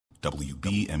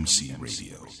WBMC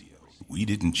Radio. We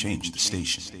didn't change the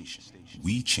station.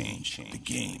 We changed the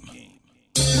game.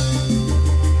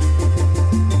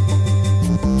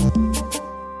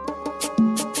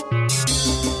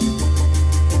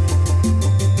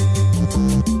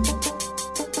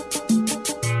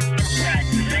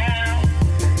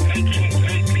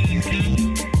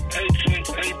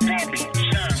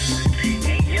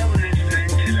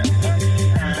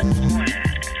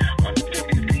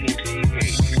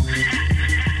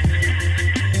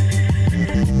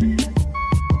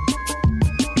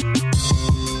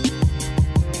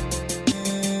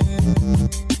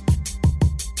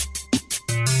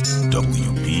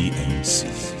 WBMC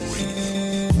Radio.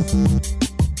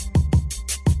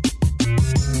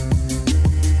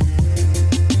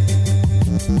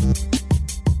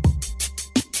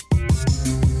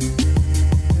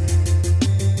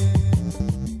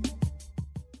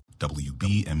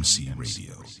 WBMC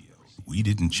Radio. We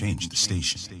didn't change the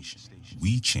station.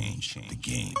 We changed the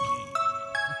game.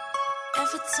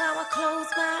 Every time I close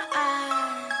my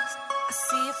eyes, I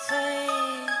see your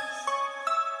face.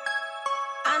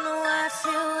 I know I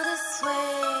feel this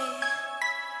way.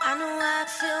 I know I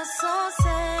feel so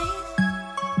safe.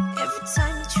 Every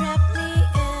time you trap me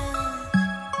in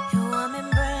your warm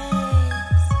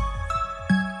embrace.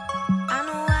 I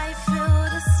know why you feel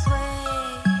this way.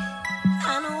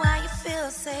 I know why you feel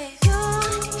safe. You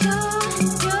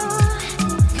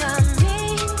got me.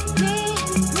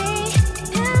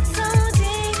 It's so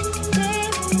deep in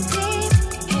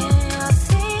your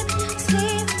sleep.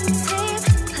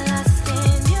 Lost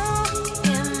in you,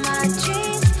 in my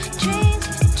dreams.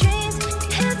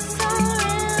 It's so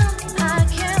real. I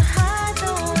can't hide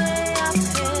the way I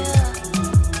feel.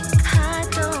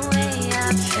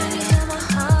 Can you hear my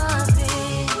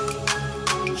heartbeat?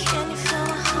 Can you feel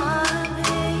my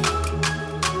heartbeat?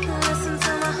 Listen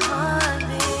to my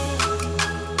heartbeat.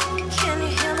 Can you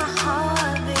hear my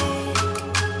heartbeat?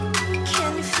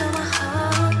 Can you feel my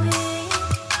heartbeat?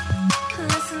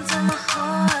 Listen to my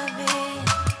heartbeat.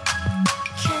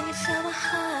 Can you feel my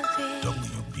heartbeat?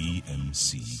 WBMC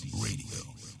Radio.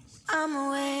 I'm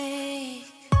awake.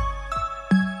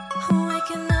 I'm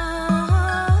waking up.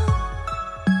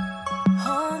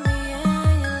 Hold me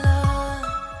in your love.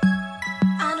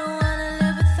 I don't wanna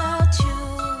live without you.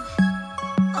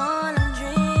 All I'm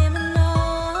dreaming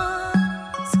of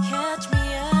is catch me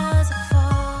as I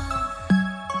fall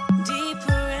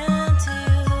deeper into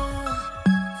you,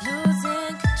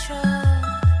 losing control.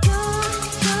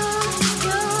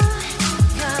 You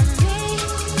got me.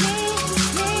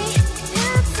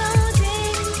 It's so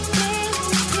deep in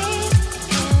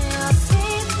your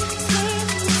sleep.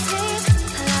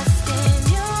 Lost in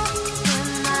you, in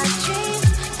my dreams.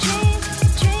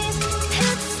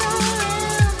 It's so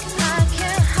real. I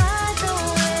can't hide the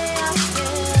way I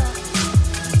feel.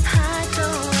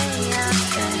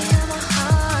 Can you hear my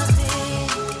heartbeat?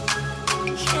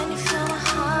 Can you feel my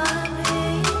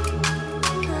heartbeat?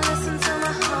 Listen to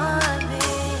my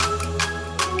heartbeat.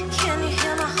 Can you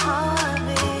hear my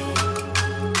heartbeat?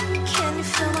 Can you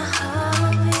feel my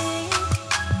heartbeat?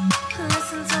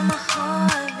 Listen to my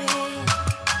heartbeat.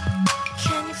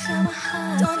 Can you feel my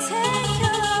heartbeat? Don't take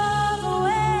your love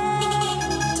away.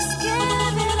 Just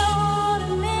give it all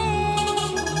to me.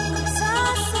 I'm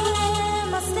tossing in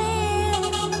my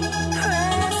sleep.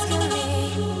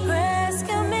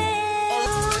 Rescue me.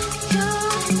 You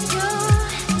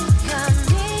got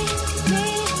me.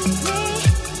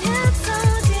 It's so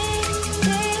deep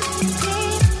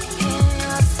in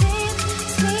your sleep.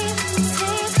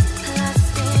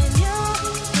 Lost in you,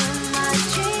 in my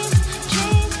dreams.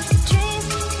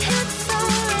 It's so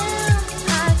real.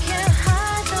 I can't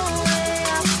hide the way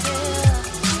I feel.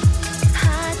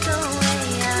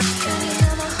 Can you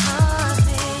hear my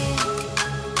heartbeat?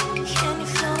 Can you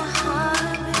feel my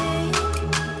heartbeat?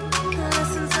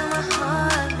 Listen to my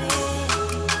heartbeat.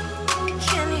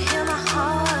 Can you hear my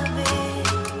heartbeat?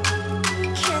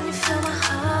 Can you feel my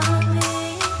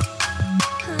heartbeat?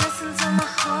 Listen to my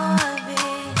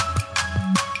heartbeat.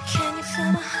 Can you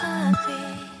feel my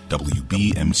heartbeat?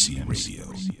 WBMC Radio.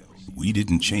 We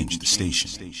didn't change the station.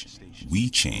 We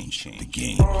changed the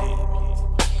game.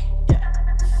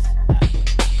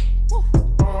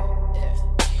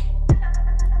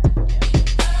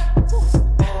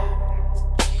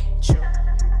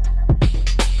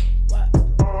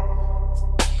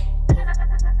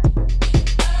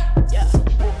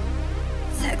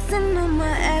 Texting on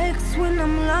my ex when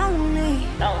I'm lonely.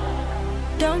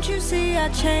 Don't you see I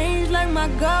changed like my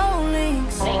goal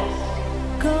links?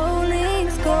 Goal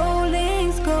links.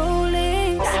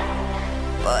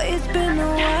 Boy, it's been a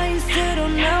while, you still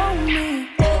don't know me.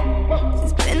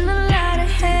 It's been a lot of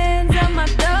hell.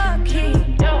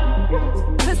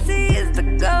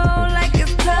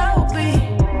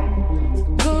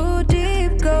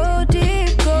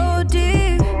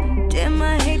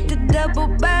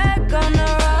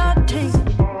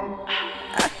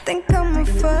 think I'ma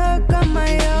fuck on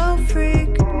my old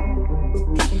freak.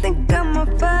 I think I'ma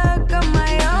fuck on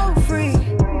my old freak.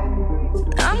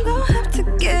 I'm gon' have to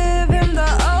give him the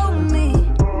old me.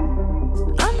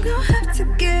 I'm gon' have to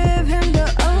give him the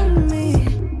old me.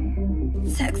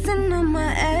 Texting on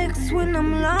my ex when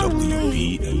I'm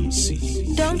lonely.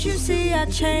 WBMC. Don't you see I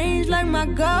changed like my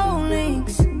gold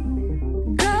links?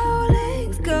 Gold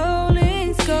links, gold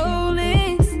links, gold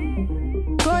links.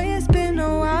 Boy, it's been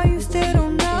a while, you still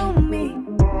don't know me.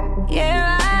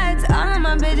 Yeah, right, to all of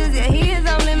my bitches, yeah, he is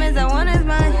off limits, I want his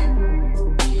mind.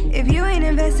 If you ain't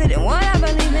invested in what I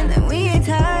believe in, then we ain't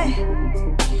tied.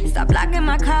 Stop blocking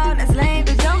my call, that's lame,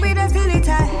 but don't be that silly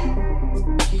type.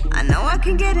 I know I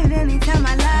can get it anytime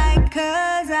I like,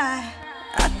 cause I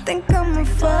think I'ma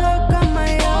fuck on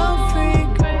my old freak.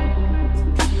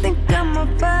 I think I'ma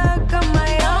fuck on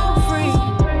my old freak.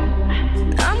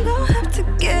 I'm gon' have to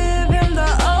give him the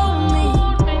old me.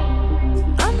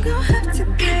 I'm gon' have to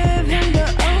give him the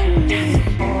old me.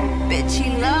 Bitch, he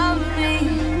love me.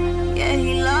 Yeah,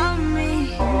 he love me.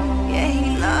 Yeah,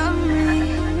 he love me.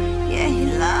 Yeah, he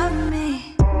love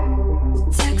me.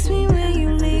 Text me when you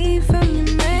leave from your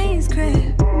main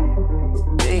crib.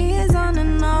 3 years on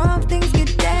and off, things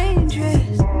get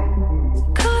dangerous.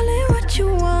 Call it what you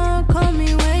want, call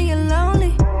me when you're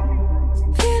lonely.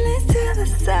 Feelings to the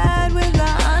side with the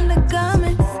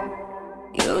undergarments.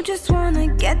 You just wanna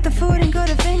get the food and go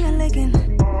to finger licking.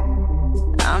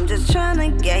 I'm just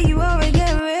tryna get you over,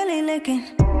 get really licking.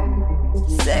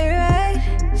 Say right,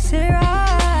 say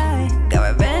right. Got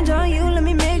revenge on you, let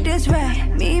me make this right.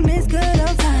 Me miss good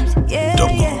old times, yeah,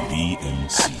 yeah.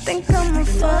 WBMC. I think I'ma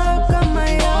fuck on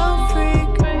my old freak.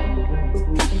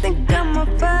 I think I'ma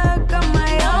fuck on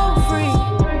my old freak.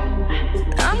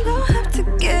 I'm gon' have to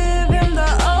give him the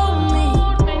old me.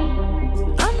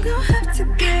 I'm gon' have to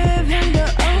give him the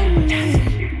old me.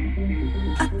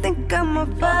 I think I'ma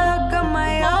fuck on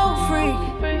my old freak.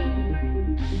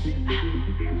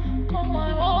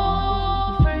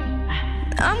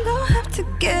 I'm gon' have to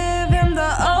give him the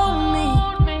old me.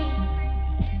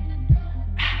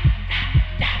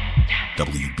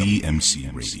 WBMC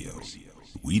Radio.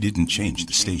 We didn't change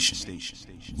the station.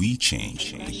 We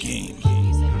changed the game.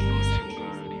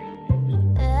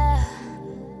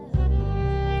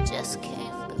 Just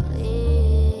can't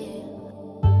believe.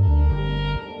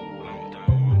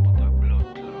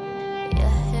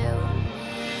 You're here with me.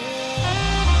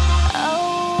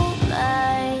 Oh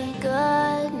my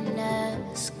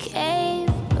goodness,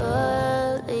 can't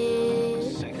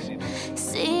believe.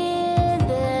 See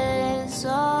this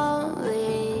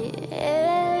only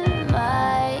in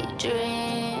my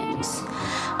dreams.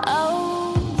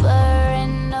 Over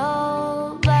and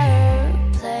over,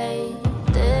 play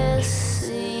this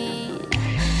scene.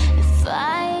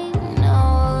 Finally,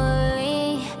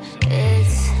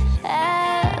 it's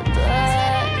happening.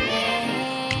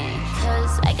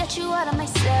 'Cause I got you out of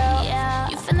myself. Yeah.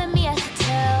 You feeling me, I can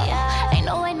tell. Yeah. Ain't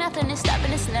no way nothing is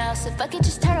stopping us now. So if I could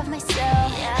just turn off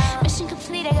myself. Yeah. Mission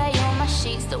complete, I got you on my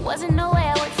sheets. There wasn't no way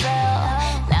I would fail.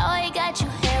 Now I got you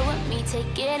here with me.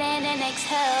 Take it in and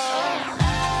exhale.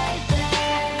 My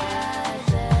bed, my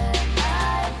bed,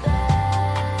 my bed.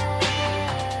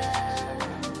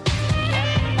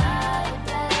 You're my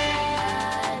bed,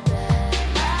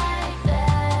 my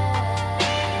bed.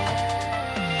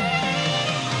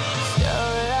 So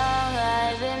long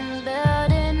I've been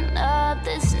building up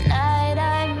this night.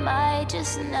 I might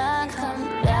just not come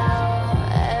down.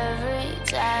 Every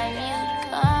time you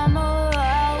come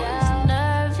around, was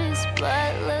nervous,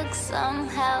 but look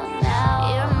somehow now.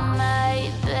 You're my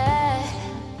bed,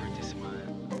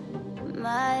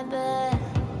 my bed.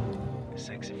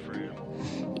 Sexy friend.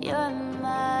 You're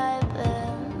my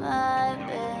bed, my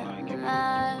bed,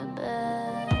 my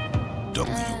bed.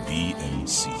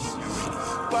 WBMC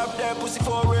Pop that pussy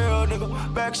for real, nigga.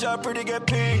 Back shot pretty, get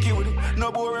pinky with it.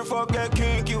 No boring fuck, get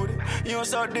kinky with it. You don't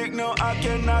suck dick, no, I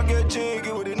cannot get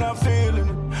jiggy with it. Not feeling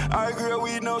it. I agree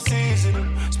with no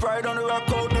seasoning. Sprite on the rock,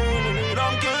 codeine in it.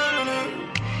 I'm killing it.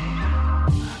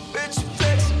 Bitch, you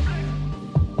flexing.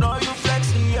 No, you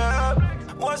flexing, yeah.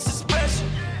 What's the special?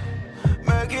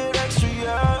 Make it extra,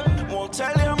 yeah. Won't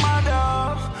tell you my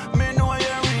dog. Me know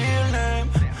your real name.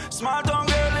 Smart on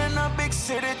girl in a big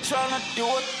city tryna do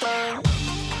a thing.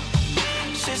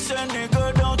 She said,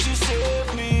 nigga, don't you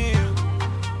save me.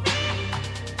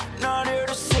 Not here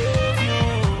to save you.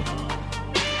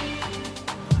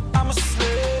 I'ma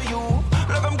slay you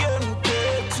like I'm getting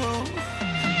paid too.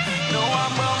 No,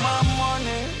 I'm about my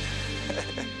money.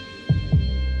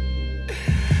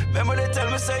 Remember they tell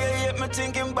me, say you hit me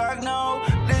thinking back now.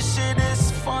 This shit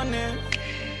is funny.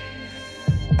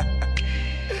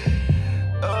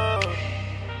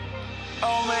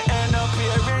 I'ma end up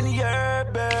here in your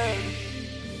bed.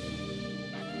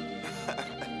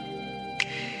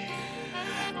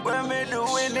 What me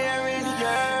doing there in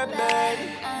your bed?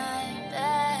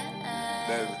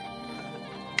 Baby,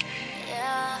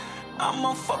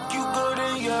 I'ma fuck you good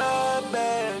in your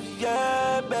bed,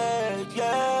 your bed,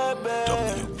 your bed.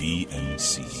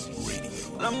 WBMC Radio.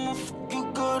 I'ma fuck you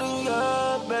good in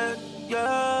your bed,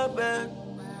 your bed.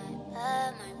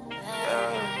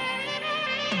 Yeah.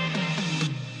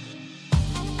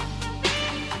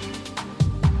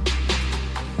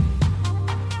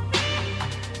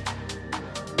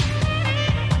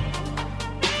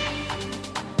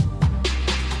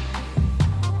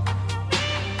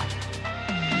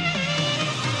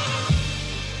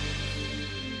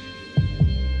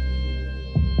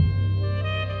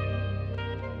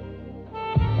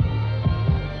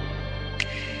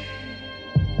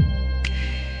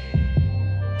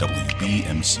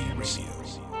 WBMC Radio.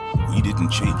 We didn't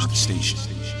change the station.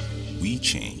 We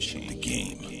changed the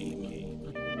game.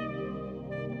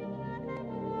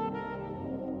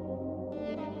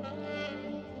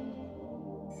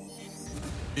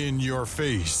 In your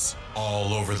face,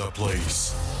 all over the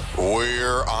place.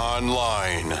 We're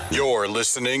online. You're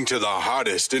listening to the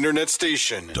hottest internet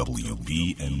station.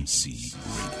 WBMC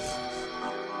Radio.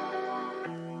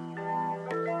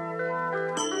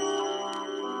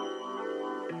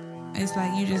 It's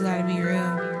like you just gotta be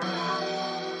real.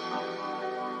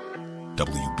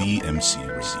 WBMC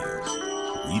Radio.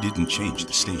 We didn't change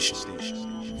the station.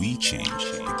 We changed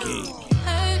the game.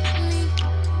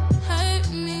 Hurt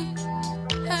me,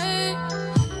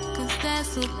 cause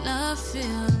that's what love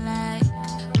feel like.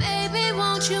 Baby,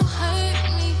 won't you hurt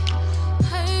me,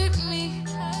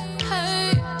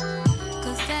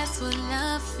 cause that's what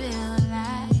love feel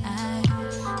like.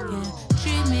 Yeah,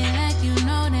 treat me like you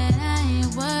know that I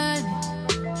ain't worthy.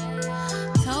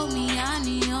 Told me I'm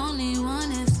the only one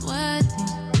that's worthy.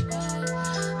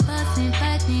 Bustin'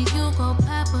 back, think you go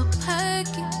pop a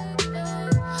perky.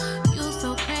 You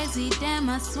so crazy, damn,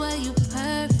 I swear you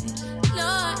perfect.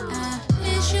 Lord, I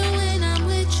miss you when I'm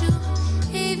with you,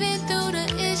 even through the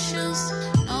issues.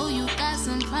 Know you got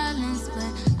some problems,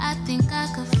 but I think I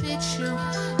could fix you.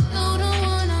 You the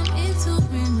one I'm into,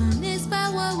 reminisce by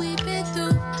what we've been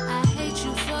through. I hate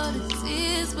you for the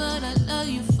tears, but I love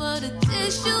you for the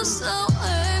tissue. So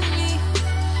hurt me,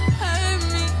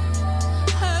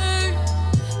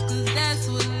 cause that's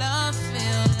what love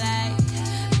feel like.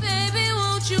 Baby,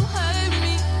 won't you hurt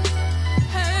me,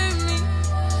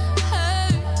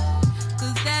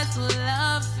 cause that's what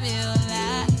love feel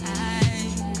like.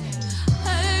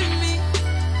 Hurt me,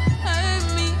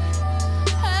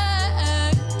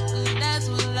 cause that's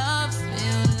what love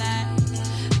feel like.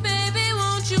 Baby,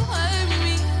 won't you hurt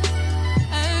me,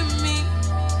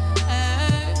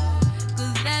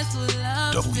 cause that's what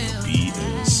love feel like.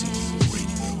 WBMC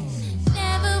Radio.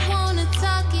 Never wanna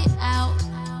talk it out.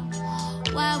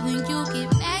 Why when you get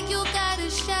back you gotta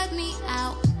shut me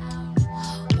out?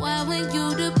 Why when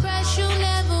you depressed you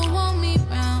never want me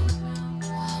round?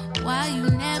 Why you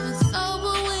never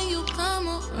sober when you come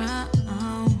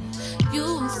around?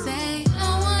 You say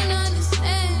no one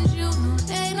understands you, no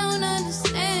they don't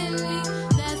understand me.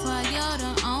 That's why you're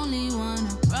the only one I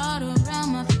brought around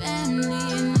my family.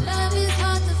 And love is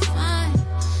hard to find,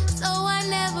 so I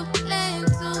never planned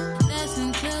to. That's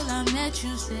until I met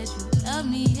you, said you love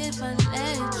me if I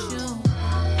let you.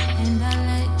 And I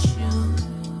let you,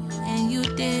 and you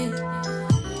did.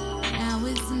 Now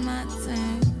it's my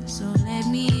turn, so let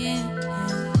me in.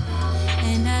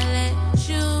 And I let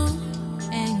you,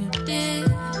 and you did.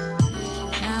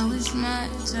 Now it's my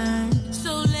turn,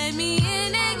 so let me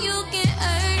in and you can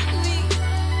hurt me,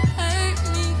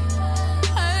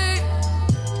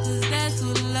 cause that's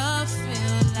what love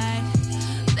feel like.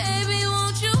 Baby,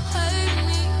 won't you hurt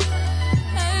me,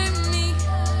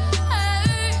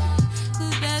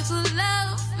 cause that's what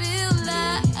love feel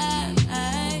like.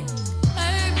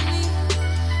 Hurt me,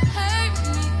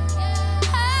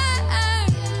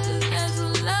 cause that's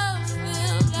what love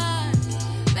feel like.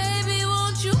 Baby,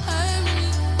 won't you hurt me,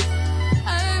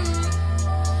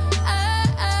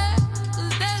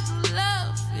 cause that's what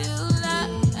love feel like.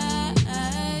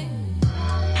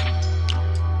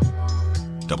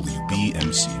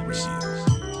 WBMC Radio.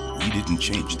 We didn't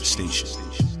change the station.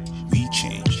 We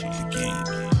changed the game.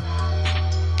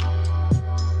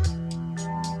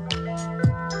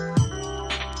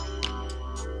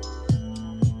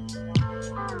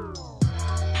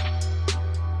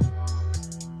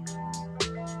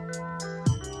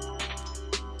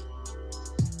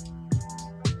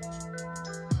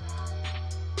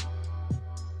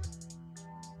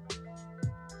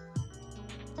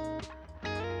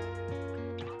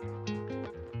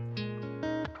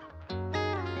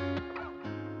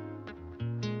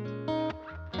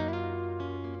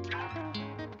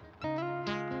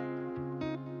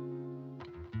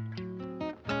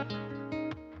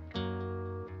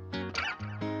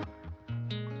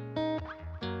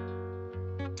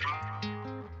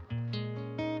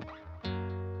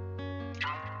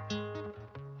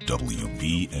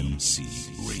 WBMC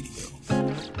Radio.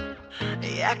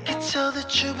 Yeah, I can tell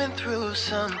that you've been through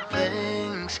some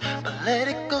things, but let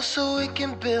it go so we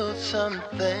can build some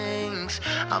things.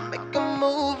 I'll make a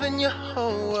move and your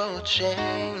whole world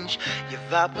change. Your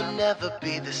vibe will never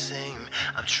be the same.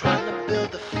 I'm trying to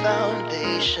build a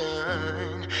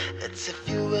foundation. That's if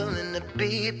you're willing to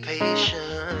be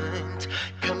patient.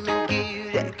 Come and give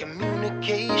you that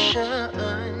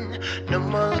communication. No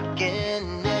more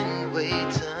looking and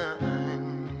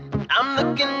waiting. I'm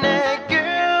looking at you.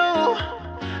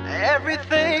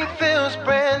 Everything feels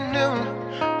brand new.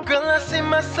 Girl, I see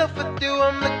myself with you.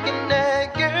 I'm looking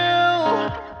at you.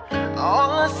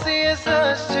 All I see is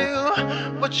us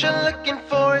two. What you're looking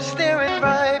for is staring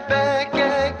right back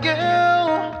at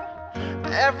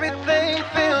you. Everything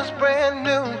feels brand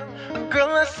new. Girl,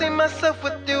 I see myself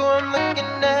with you. I'm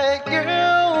looking at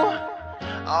you.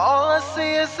 All I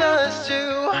see is us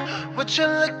two. What you're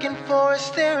looking for is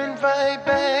staring right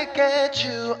back at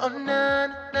you. Oh na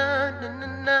na na na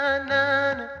na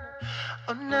na.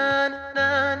 Oh na na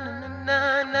na na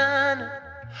na na na.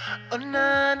 Oh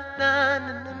na na na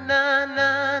na na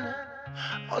na.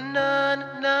 Oh na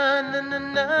na na na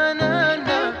na na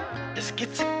na. Let's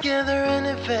get together and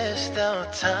invest our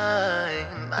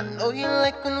time. I know you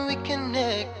like when we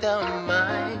connect our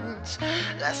minds.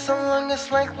 That's so long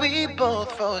it's like we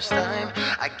both froze time.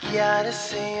 I gotta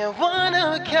say you're one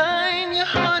of a kind. Your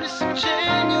heart is so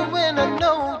genuine, I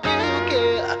know you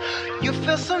care. You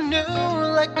feel so new,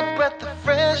 like a breath of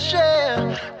fresh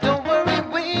air. Don't worry,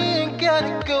 we ain't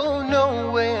gotta go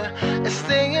nowhere. Let's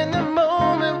stay in the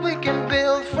moment, we can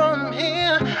build from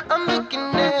here. I'm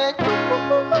looking at you.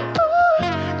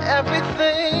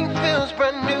 Everything feels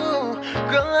brand new.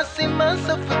 Girl, I see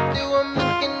myself with you. I'm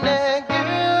looking at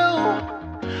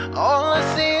you. All I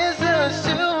see is us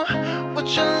two. What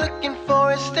you're looking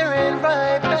for is staring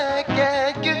right back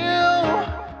at you.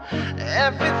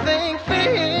 Everything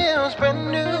feels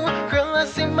brand new. Girl, I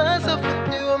see myself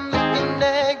with you. I'm looking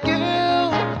at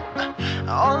you.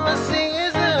 All I see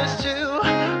is us two.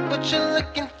 What you're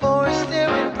looking for is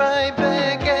staring right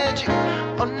back at you.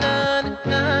 Oh na na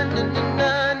na na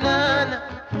na na.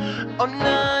 Oh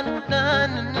na na na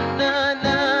na na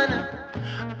na.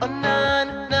 Oh na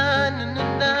na na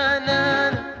na na.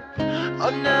 Oh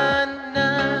na na.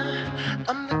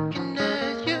 I'm looking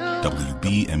at you.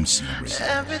 WBMC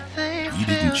Radio. We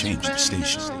didn't change the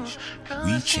station.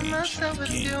 We changed the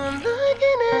game. I'm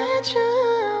looking at you.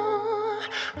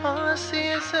 All I see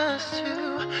is us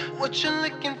two. What you're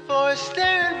looking for is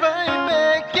staring right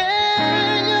back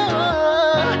at you.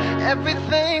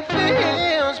 Everything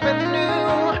feels brand new.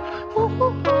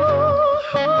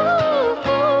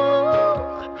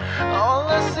 All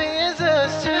I see is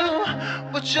us two.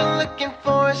 What you're looking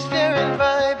for is staring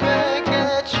right back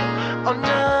at you. Oh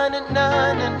na na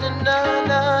na na na na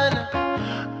na.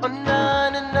 Oh na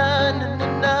na na na na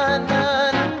na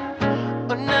na.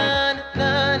 Oh na na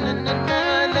na na na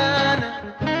na na.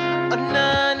 Oh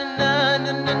na na na na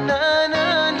na na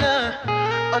na.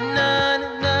 Oh na na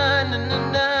na na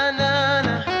na na na.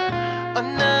 Oh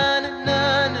na na na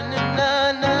na na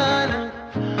na na.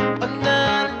 Oh na na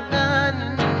na na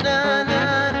na na.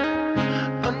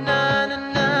 Oh na na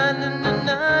na na na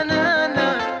na na.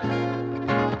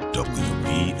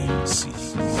 WBMC.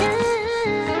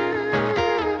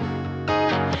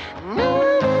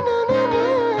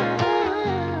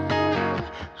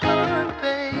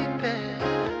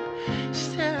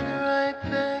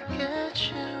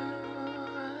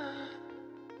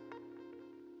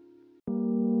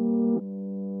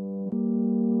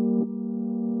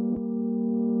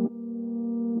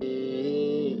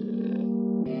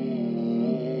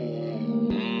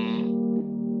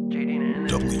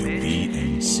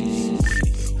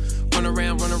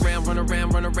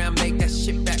 Run around, make that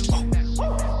shit back.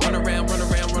 Run around,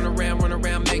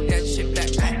 make that shit back.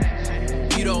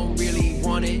 You don't really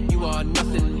want it, you are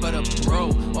nothing but a bro.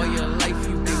 All your life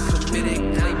you've been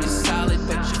committed, claim you're solid,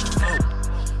 but you're float.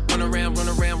 Run around, make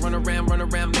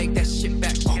that shit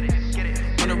back.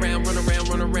 Run around,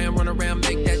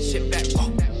 make that shit back.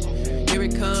 Here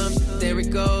it comes, there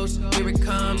it goes, here it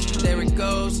comes, there it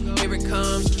goes, here it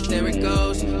comes, there it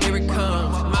goes, here it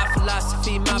comes. My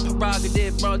philosophy, my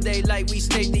prerogative, broad daylight, we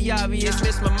state the obvious.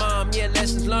 Miss my mom, yeah,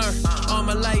 lessons learned. All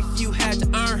my life you had to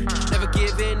earn. Never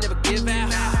give in, never give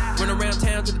out. Run around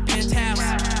town to the penthouse.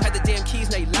 Had the damn keys,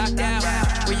 now you locked out.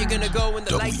 Where you gonna go when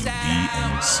the lights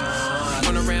out?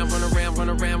 Run around,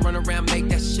 make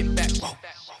that shit back.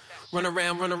 Run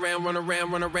around,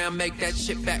 make that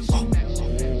shit back.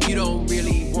 You don't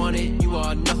really want it, you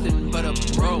are nothing but a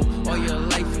bro. All your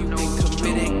life you've been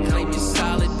committed, claim you're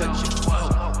solid, but you're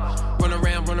float. Run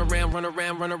around,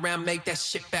 around, make that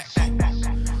shit back.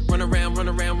 Run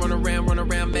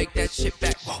around, make that shit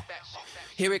back.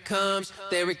 Here it comes,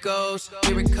 there it goes,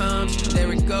 here it comes,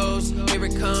 there it goes, here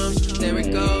it comes, there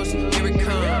it goes, here it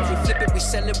comes. We flip it, we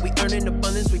sell it, we earn in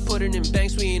abundance, we put it in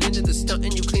banks, we ain't into the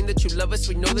stunting. You claim that you love us,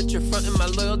 we know that you're fronting. My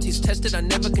loyalty's tested, I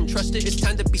never can trust it. It's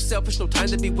time to be selfish, no time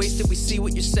to be wasted. We see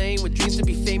what you're saying, with dreams to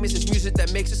be famous. It's music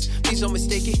that makes us, please don't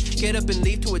mistake it. Get up and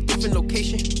leave to a different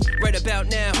location. Right about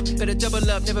now, better double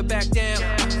up, never back down.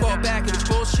 Fall back and it's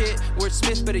bullshit,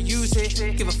 wordsmith, better use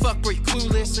it. Give a fuck, bro, you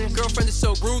clueless. Girlfriend is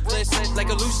so ruthless, like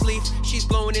a loose leaf, she's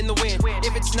blowing in the wind.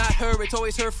 If it's not her, it's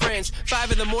always her friends.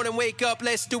 5 in the morning, wake up,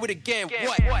 let's do it again.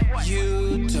 What?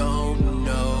 You don't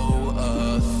know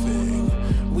a thing.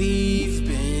 We've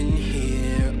been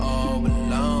here all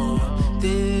along.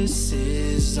 This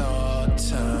is our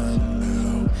time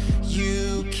now.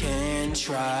 You can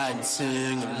try and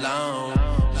sing along.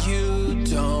 You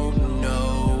don't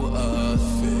know a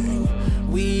thing.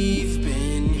 We've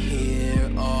been here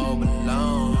all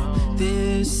along.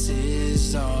 This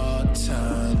is our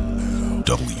time now.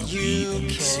 WBMC. You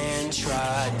can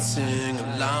try and sing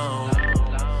along.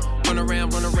 Run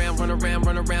around,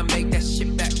 make that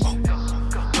shit back.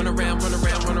 Run around,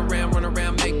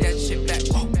 make that shit back.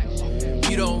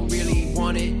 You don't really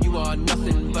want it, you are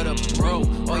nothing but a bro.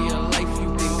 All your life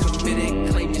you've been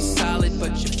committed, claim you're solid,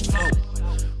 but you're float.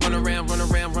 Run around,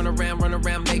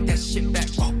 make that shit back.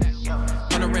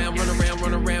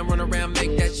 Run around,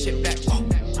 make that shit back.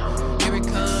 Here it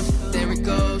comes, there it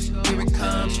goes, here it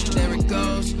comes, there it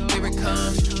goes, here it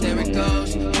comes, there it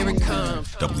goes, here it comes.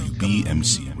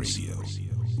 WBMC Radio.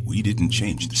 We didn't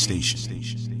change the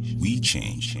station. We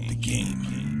changed the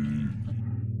game.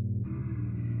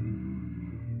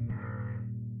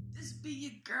 This be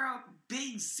your girl,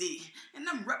 Big Z, and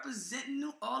I'm representing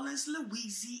New Orleans,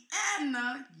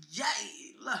 Louisiana.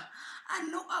 Yay! Look, I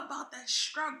know about that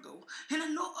struggle, and I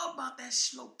know about that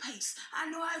slow pace. I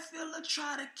know I feel to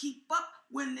try to keep up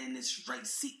when in this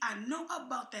race. See, I know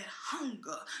about that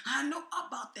hunger. I know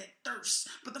about that thirst.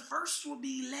 But the first will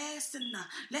be last, and the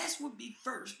last will be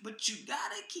first. But you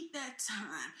gotta keep that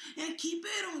time and keep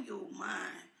it on your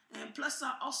mind. And plus,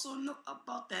 I also know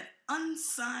about that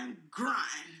Unsigned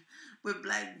Grind with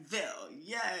BLACKVAL.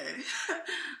 Yeah.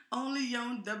 Only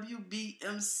on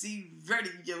WBMC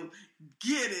Radio.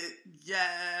 Get it.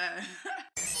 Yeah.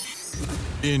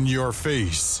 In your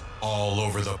face, all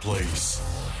over the place.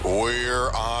 We're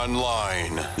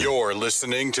online. You're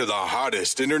listening to the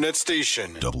hottest internet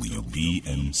station.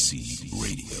 WBMC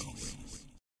Radio.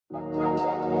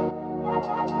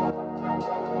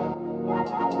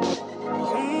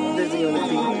 Dizzy on the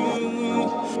beat.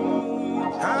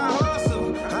 I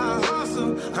hustle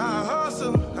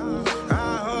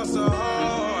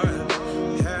hard.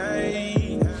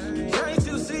 Hey, can't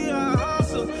you see I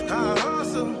hustle? Yeah,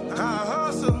 I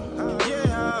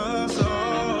hustle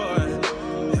hard.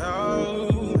 Yo,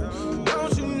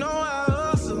 don't you know I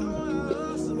hustle?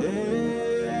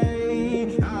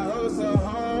 Hey, I hustle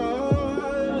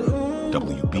hard.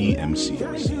 WBMC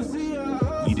Radio.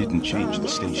 We didn't change the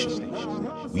station.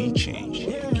 We changed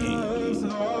the game.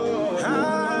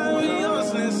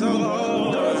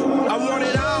 I want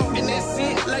it all, and that's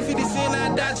it. Like 50 Cent,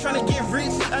 I died trying to get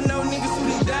rich. I know niggas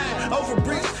who died over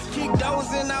bricks, kick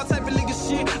doors and all type of nigga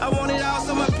shit. I want it all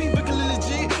so my people can live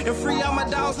legit and free all my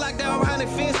dogs locked down behind the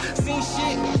fence. Seen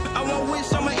shit. I won't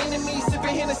wish on my enemies,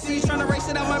 sipping Hennessy, trying to erase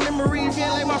it out my memory.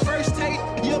 Feeling like my first tape.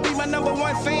 You'll be my number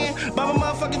one fan by my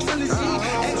motherfucking trilogy.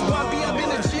 X-Bomb, I've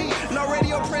been a G. No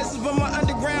radio presence, but my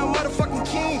underground motherfucking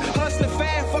king. Hustling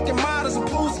fast, fucking models and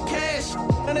pools of cash.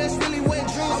 And that's really wet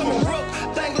dreams. I'm a rook,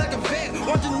 think like a vet.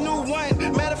 Want the new one.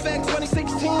 Matter of fact,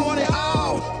 2016, want it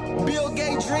all. Bill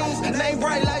Gates dreams, name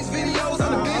bright lights, videos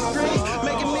on the big screens.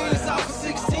 Making millions off of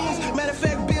 16s. Matter of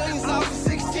fact, billions off of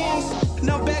 16s.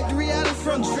 Now back to reality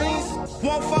from dreams.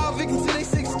 Won't fall victim to they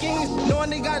 6 schemes. Knowing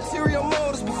they got ulterior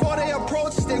motives before they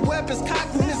approach us. They weapons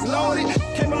cocked and it's loaded.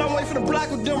 Came a long way from the block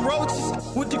with them roaches.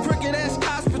 With the crooked ass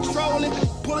cops patrolling.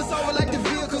 Pull us over like the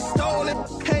vehicle stolen.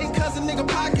 Hey, cousin, nigga,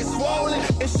 pockets swollen.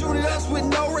 And shooting us with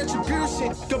no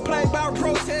retribution. Complain about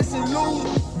protests and looting.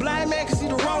 Blind man can see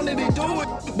the wrong that they do it.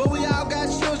 But we all got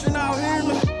children out here.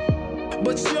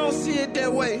 But you don't see it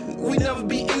that way. We never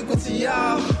be equal to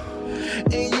y'all.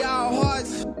 In y'all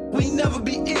hearts, we never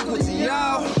be equal to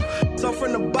y'all. So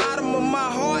from the bottom of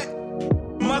my heart,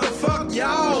 motherfuck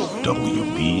y'all.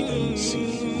 WBMC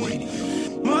Radio.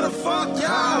 Motherfuck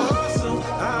y'all.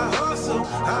 I hustle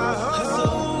hard.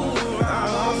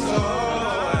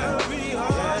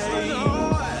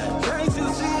 Can't you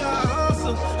see I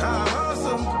hustle?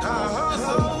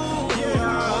 Yeah,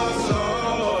 I hustle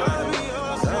hard.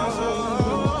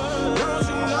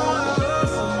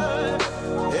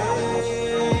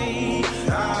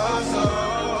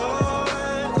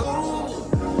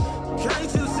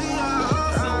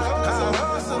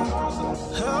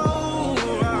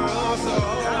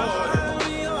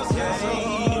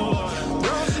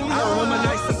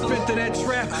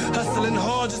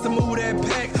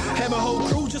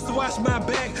 used to watch my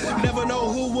back. Never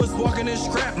know who was walking in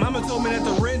scrap. Mama told me that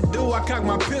the rent due. I cocked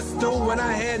my pistol when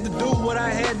I had to do what I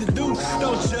had to do.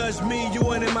 Don't judge me,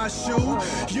 you ain't in my shoe.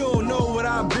 You don't know what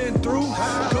I've been through.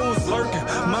 Goons lurking,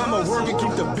 mama working,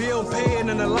 keep the bill paying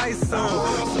and the lights on.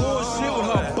 Bullshit with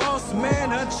her boss, man.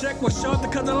 Her check was short to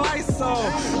cut the lights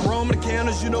on. Roaming the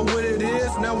counters, you know what it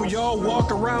is. Now we all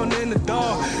walk around in the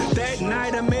dark. That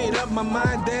night I made up my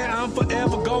mind that I'm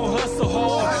forever gon' hustle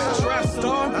hard. Trap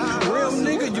star, real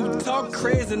nigga, you talk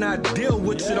crazy and I deal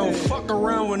with you. Don't fuck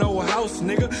around with no house,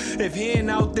 nigga. If he ain't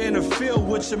out there in the field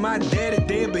with you, my daddy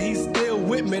dead, but he's still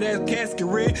with me. That casket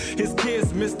red, his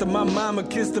kids missed him. My mama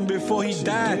kissed him before he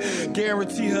died.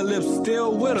 Guarantee her lips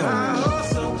still with him. I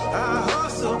hustle, I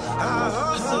hustle, I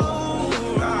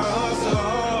hustle, I hustle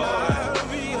hard.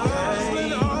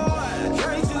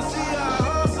 Can't you see I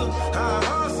hustle, I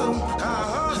hustle, I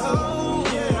hustle,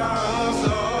 yeah, I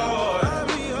hustle hard.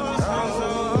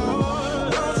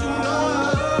 Don't you know I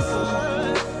hustle?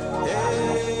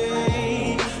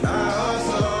 Hey, I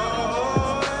hustle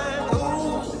hard.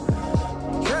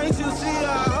 Ooh, can't you see I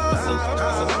hustle, I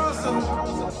hustle,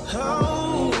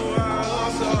 oh, I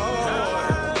hustle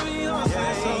hard.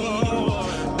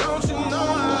 Don't you know I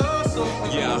hustle?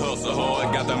 Yeah, I hustle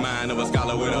hard. Got the mind of a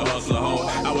scholar with a hustler heart.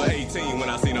 I was 18 when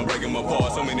I seen them break them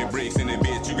apart. So many bricks in it,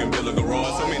 bitch, you can build a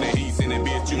garage. So many heats in it,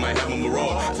 bitch, you might have a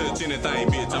mirage. Touch anything,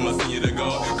 bitch, I'ma send you to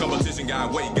God. Competition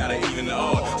got weight, gotta eat in the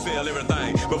art. Sell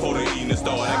everything before the evening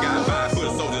start. I got 5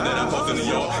 foot soldiers that I post in the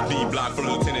yard. D block for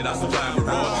lieutenant, I supply them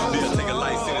raw. They'll take a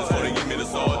life sentence before they give me the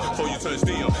sword. Before you touch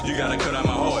them, you gotta cut out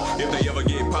my heart. If they ever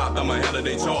get popped, I'ma handle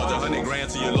they charge. 100 grand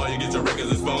to your lawyer, get your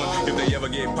records expunged. If they ever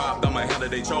get popped, I'ma handle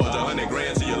they charge. 100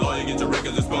 grand to your lawyer, get your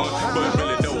records expunged. But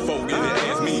really no folk, if they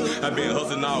ask me, I've been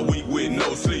hustling all week with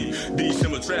no sleep.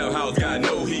 December trap house got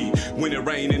no heat. When it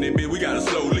rain in it, bitch, we got a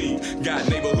slow leak. Got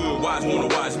neighborhood watch, wanna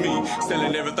watch me.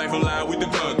 Selling everything from live with the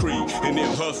concrete. And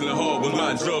if hustling hard was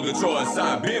my drug of choice,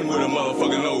 I've been with a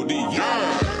motherfucking OD.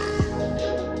 Yeah!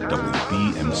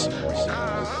 WBMC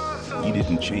Radio. We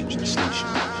didn't change the station.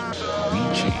 We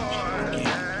changed the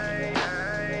game.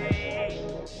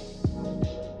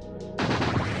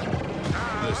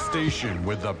 The station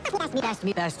with the best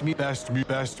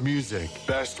music.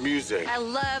 Best music. I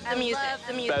love the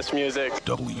music. Best music.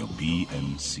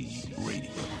 WBMC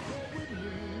Radio.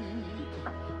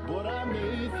 But I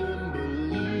made them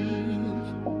believe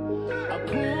I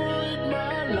put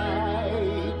my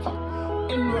life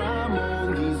in rhyme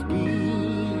on these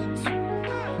beats.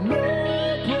 No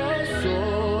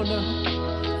persona,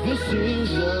 this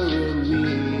is a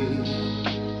remix.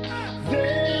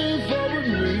 They followed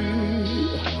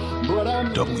me, but I'm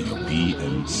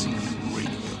WBMC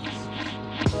Radio.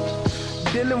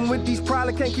 Dealing with these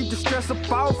problems, can't keep the stress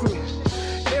up off me.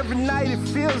 Every night it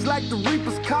feels like the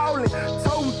Reaper's calling.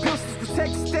 Toting pistols,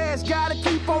 protect the stash, gotta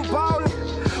keep on ballin'.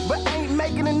 But ain't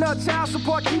making enough child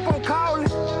support, keep on calling.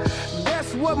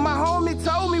 That's what my homie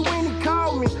told me when he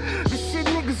called me. This shit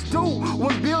niggas do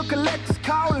when bill collectors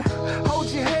callin'. Hold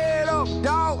your head up,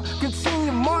 dawg,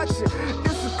 continue marching.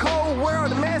 It's a cold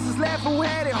world, the masses laughing who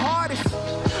had it hardest.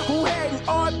 Who had an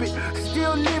orbit,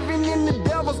 still living in the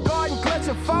devil's garden,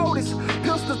 clutching folders.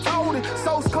 Pistol toted,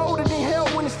 soul's colder than hell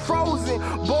when it's frozen.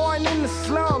 Born in the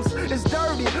slums, it's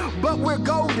dirty, but we're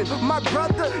golden. My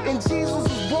brother in Jesus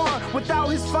was born without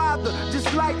his father,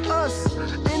 just like us.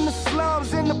 In the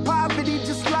slums, in the poverty,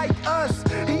 just like us.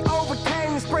 He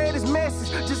overcame and spread his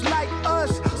message, just like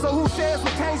us. So who says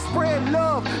we can't spread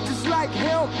love, just like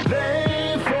him?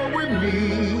 They fought with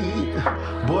me,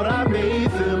 but I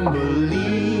made them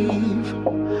believe.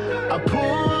 I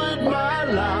put my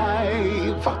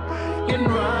life in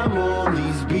rhyme on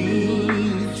these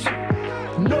beats.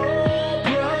 No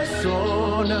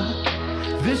persona,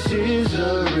 this is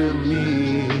a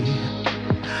remix.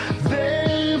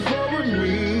 They fought with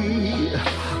me,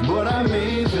 but I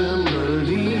made them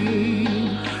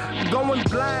believe. Going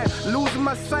blind, losing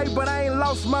my sight, but I ain't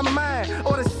lost my mind.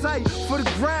 Or the sight for the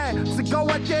grind, to go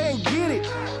out there and get it.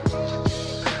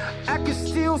 I can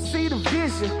still see the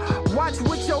vision. Watch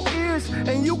with your ears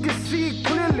and you can see it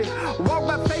clearly. Walk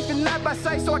by faith and not by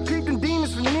sight, so I keep them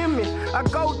demons from near me. I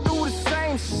go through the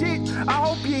same shit, I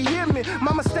hope you hear me.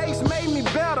 My mistakes made me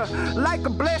better, like a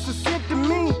blessing sent to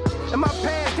me. And my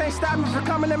past can't stop me from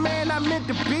becoming the man I meant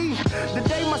to be. The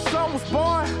day my son was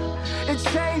born, it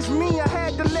changed me. I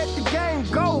had to let the game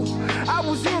go. I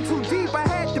was in too deep, I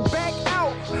had to back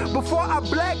out before I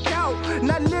blacked out.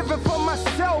 Not living for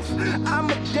myself, I'm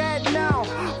a dad now.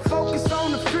 Focus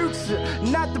on the future,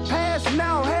 not the past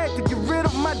now. Had to get rid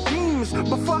of my demons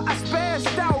before I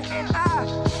spazzed out. And I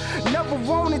never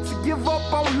wanted to give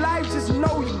up on life. Just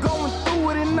know you're going through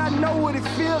it and I know what it it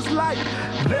feels like.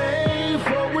 They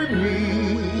fought with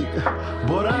me,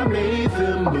 but I made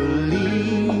them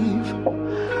believe.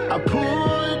 I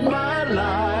put my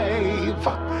life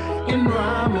in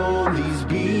rhyme on these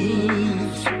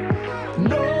beats.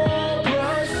 No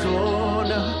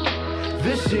persona,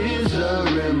 this is a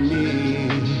remedy.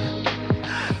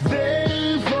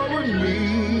 They fought with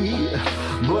me,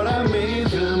 but I made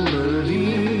them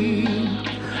believe.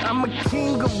 I'm a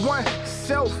king of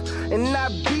oneself, and I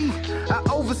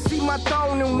oversee my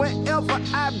throne and wherever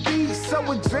I be. So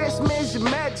address me's your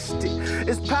majesty.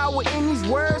 It's power in these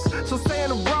words, so saying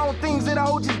the wrong things that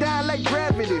hold you down like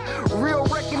gravity. Real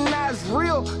recognize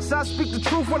real, so I speak the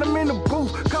truth when I'm in the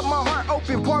booth. Cut my heart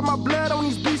open, pour my blood on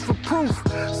these beats for proof.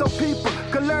 So people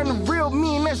can learn the real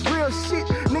me, and that's real shit.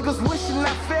 Niggas wishing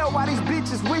I fell while these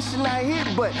bitches wishing I hit.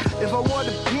 But if I wore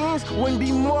the pins, wouldn't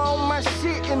be more on my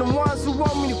shit. And the ones who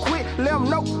want me to quit, let them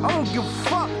know I don't give a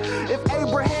fuck. If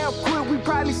Abraham quit, we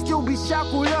probably still be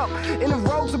shackled up. In the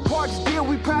Rosa Parks deal,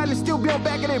 we probably still be on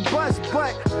back of their bus.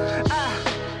 But I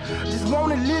just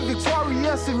wanna live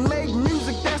victorious and make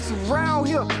music that's around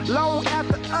here long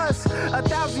after us.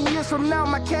 1,000 years from now,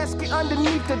 my casket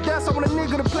underneath the dust. I want a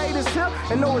nigga to play this here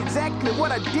and know exactly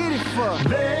what I did it for.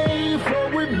 They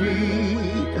fought with me,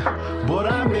 but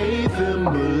I made them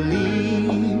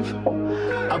believe.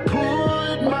 I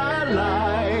put my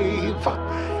life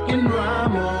in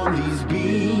rhyme on these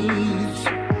beats.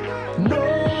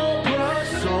 No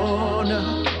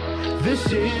persona, this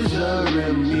is a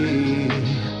remedy.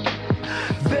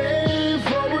 They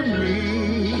fought with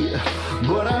me,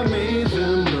 but I made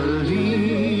them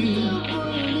believe.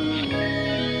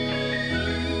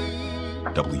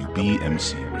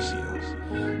 WBMC Radio.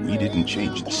 We didn't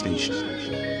change the station.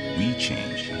 We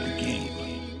changed the game.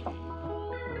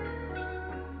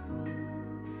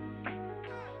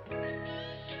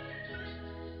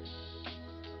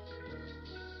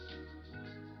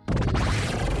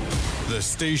 The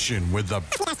station with the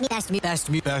best music.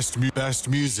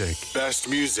 Best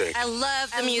music. I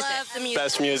love the music.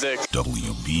 Best music.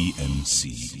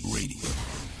 WBMC Radio.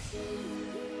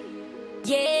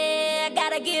 Yeah,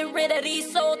 gotta get rid of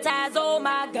these soul ties, oh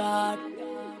my God.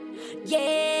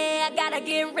 Yeah, gotta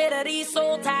get rid of these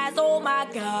soul ties, oh my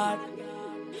God.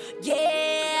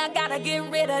 Yeah, gotta get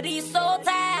rid of these soul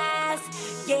ties.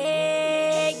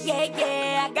 Yeah,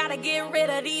 gotta get rid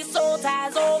of these soul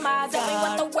ties, oh my God. Tell me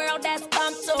what the world has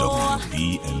come to.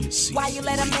 WBMC. Why you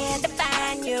let a man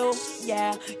define you?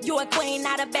 Yeah, you a queen,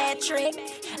 not a bad trick.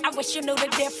 I wish you knew the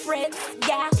difference.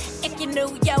 Yeah, if you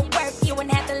knew your worth, you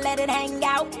wouldn't have to let it hang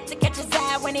out to catch his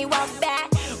eye when he walked by.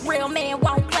 Real men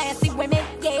want classy women.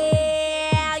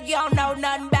 Yeah, you don't know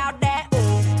nothing about that.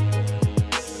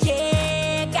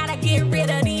 Yeah, gotta get rid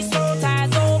of these soul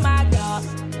ties, oh my God.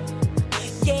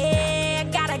 Yeah,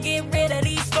 gotta get rid of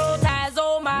these soul ties,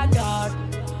 oh my God.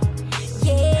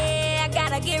 Yeah,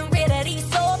 gotta get rid of these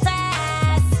soul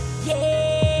ties.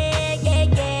 Yeah,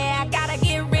 gotta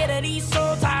get rid of these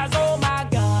soul ties, oh my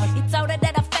God. He told her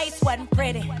that her face wasn't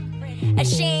pretty, and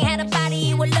she ain't had a body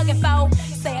you were looking for.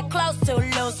 Say her clothes too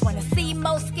loose, wanna see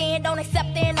more skin, don't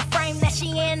accept her in the frame that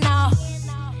she in, no.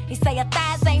 He say her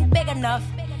thighs ain't big enough.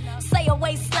 Say her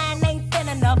waistline ain't thin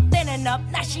enough.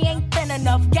 Now she ain't thin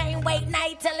enough. Gain weight, now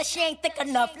he tell her she ain't thick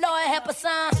enough. Lord help her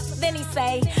son. Then he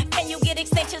say, can you get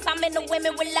extensions? I'm into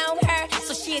women with long hair,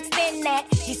 so she extend that.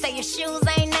 He say your shoes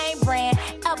ain't name brand.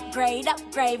 Upgrade,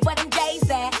 where them J's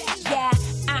at? Yeah,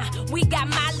 we got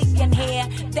Molly in here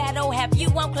that'll have you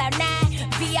on cloud 9.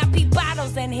 VIP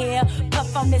bottles in here.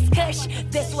 Puff on this kush,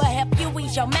 this will help you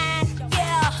ease your mind.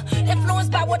 Yeah,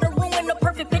 influenced by what a ruin the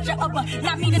perfect picture of her.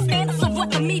 Not me the standards of what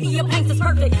the media paints as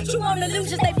perfect. She want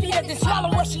illusions they feed her, then swallow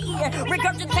what she eat.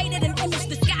 Regurgitated an image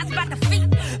disguised by defeat.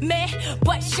 Man,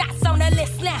 but shots on the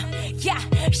list now. Yeah,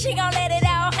 she gon' let it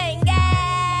all hang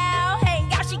out.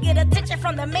 She get attention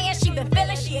from the man she been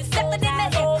feeling. She accepted in the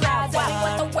crowd. Tell me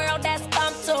what the world has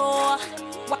come to.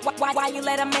 Why you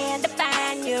let a man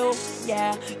define you?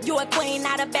 Yeah, you a queen,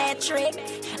 not a bad trick.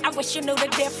 I wish you knew the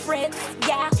difference.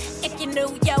 Yeah, if you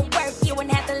knew your worth, you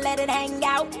wouldn't have to let it hang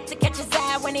out to catch his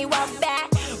eye when he walked by.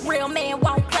 Real men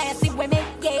want classy women.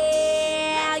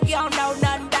 Yeah, you don't know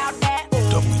nothing about that.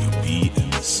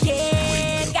 WBMC.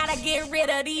 Yeah, gotta get rid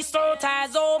of these soul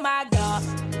ties. Oh my God.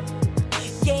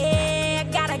 Yeah,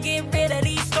 gotta get rid of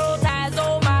these soul ties.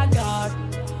 Oh my God.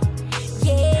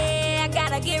 Yeah,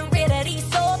 gotta get rid of these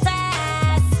soul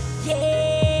ties.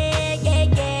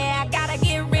 Yeah, gotta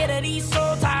get rid of these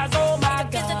soul ties. Oh my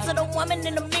God. Visit to the woman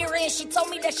in the mirror friend. She told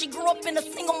me that she grew up in a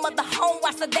single mother home.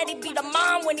 Watched her daddy beat her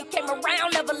mom when he came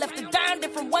around. Never left a dime.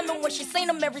 Different women when she seen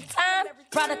him every time.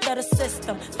 Product of the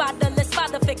system. Fatherless,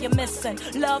 father figure missing.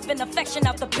 Love and affection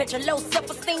out the picture. Low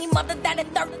self-esteem. Mother died at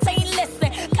 13.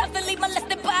 Listen. Constantly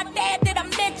molested by dad that I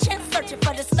mentioned. Searching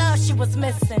for the love she was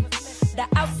missing. The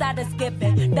outsider's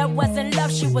giving. That wasn't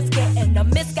love she was getting. A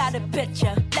misguided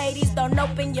picture. Ladies, don't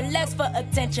open your legs for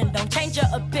attention. Don't change your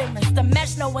appearance to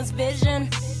match no one's vision.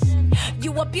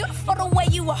 You are beautiful the way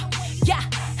you are. Yeah,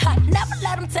 never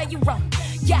let them tell you wrong.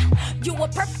 Yeah, you are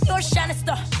perfect, you're a shining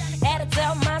star. Had to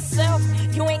tell myself,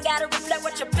 you ain't gotta reflect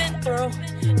what you've been through.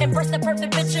 Embrace the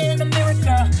perfect picture in the mirror,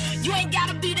 girl. You ain't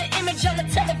gotta be the image on the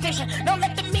television. Don't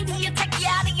let the media take you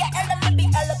out of your element. Be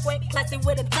eloquent, classy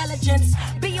with intelligence.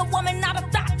 Be a woman, not a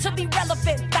thought to be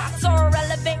relevant. Thoughts are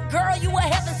irrelevant, girl, you a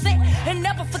heaven sent. And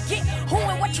never forget who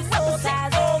and what you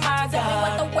represent. Oh my God, tell me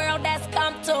what the world has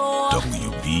come to.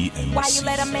 WBMC. Why you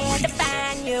let a man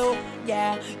define you?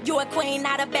 Yeah, you a queen,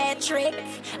 not a bad trick.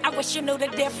 I wish you knew the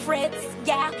difference.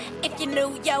 Yeah, if you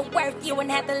knew your worth, you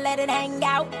wouldn't have to let it hang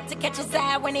out to catch his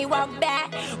eye when he walked by.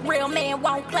 Real men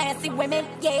want classy women.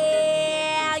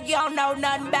 Yeah, you don't know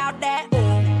nothing about that.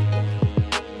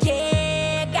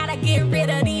 Yeah, gotta get rid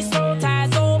of these soul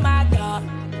ties. Oh my God.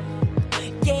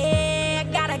 Yeah,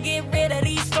 gotta get rid of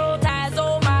these soul ties.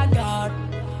 Oh my God.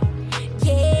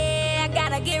 Yeah,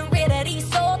 gotta get rid of these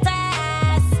soul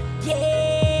ties.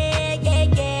 Yeah,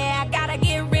 gotta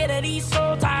get rid of these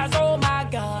soul ties. Oh my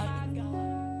God.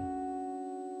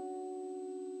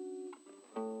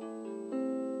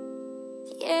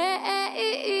 Yeah.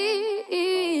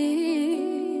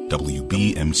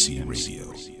 WBMC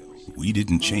Radio. We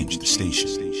didn't change the station.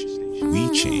 We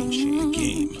changed the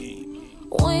game.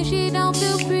 When she don't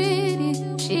feel pretty,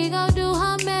 she gon' do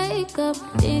her makeup.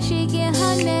 Then she get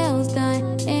her nails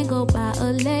done and go buy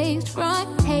a lace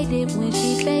front. Hate it when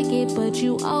she fake it, but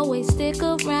you always stick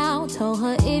around. Told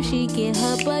her if she get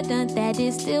her butt done, that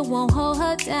it still won't hold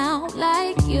her down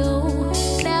like you.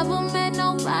 Never met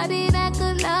nobody that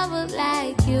could love her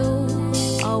like you.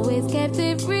 Always kept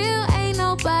it real, ain't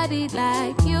nobody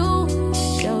like you.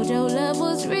 Showed your love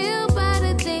was real by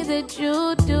the things that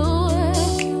you do.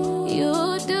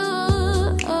 You do.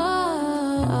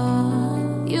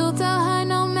 You tell her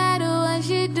no matter what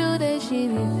she do that she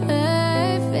be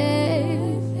perfect.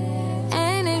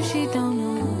 And if she don't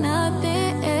know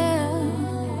nothing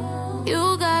else,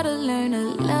 you gotta learn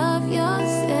to love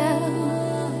yourself.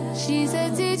 She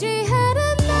said, teach me how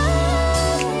to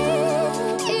love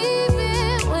me,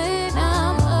 even when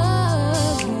I'm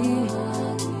ugly.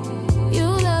 You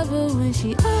love her when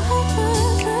she ugly.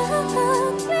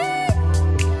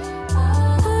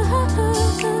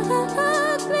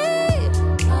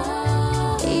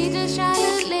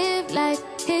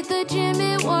 Hit the gym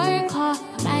and work hard.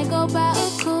 Might go buy a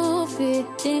cool fit,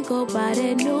 then go buy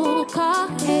that new car.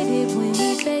 Hate it when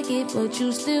he fake it, but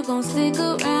you still gon' stick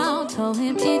around. Told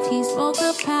him if he smoked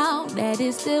a pound, that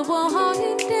it still won't hold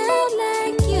him down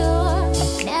like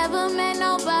you. Never met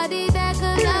nobody that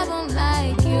could love him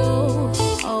like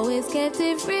you. Always kept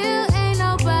it real, ain't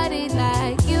nobody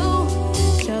like you.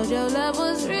 Showed your love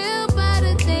was real by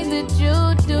the things that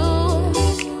you do.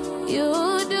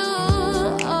 You do.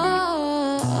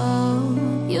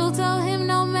 You told him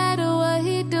no matter what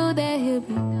he do that he'll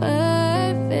be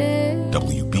perfect.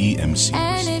 WBMC.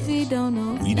 And if you don't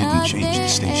know, we didn't change the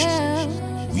station.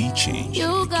 We changed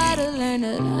you the gotta game. learn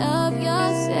to love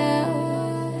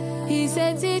yourself. He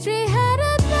said, teach me how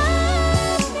to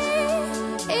love me,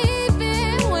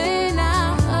 even when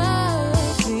I'm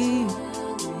ugly.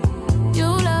 You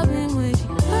love me when you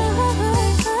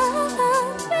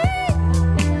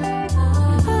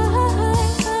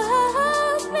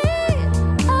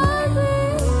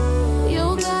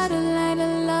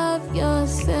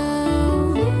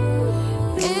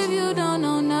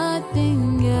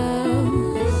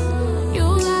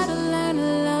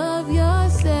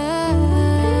yourself.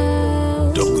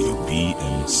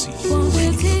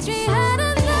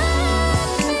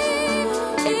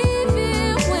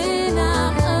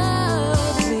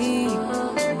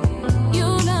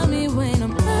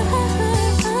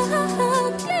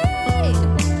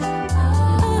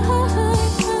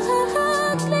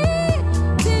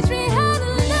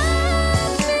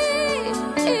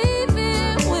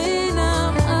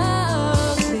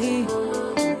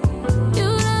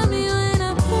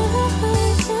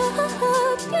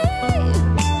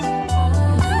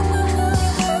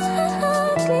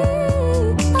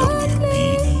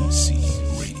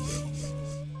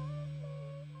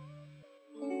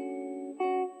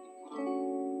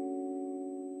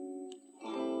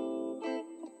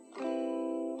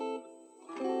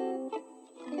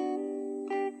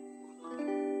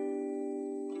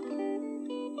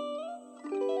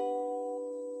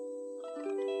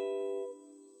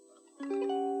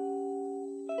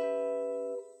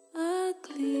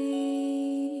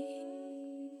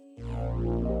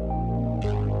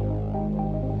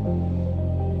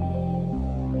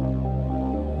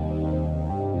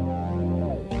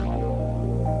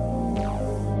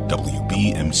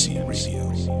 WBMC Radio.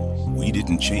 We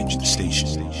didn't change the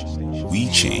station. We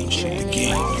changed the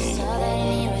game.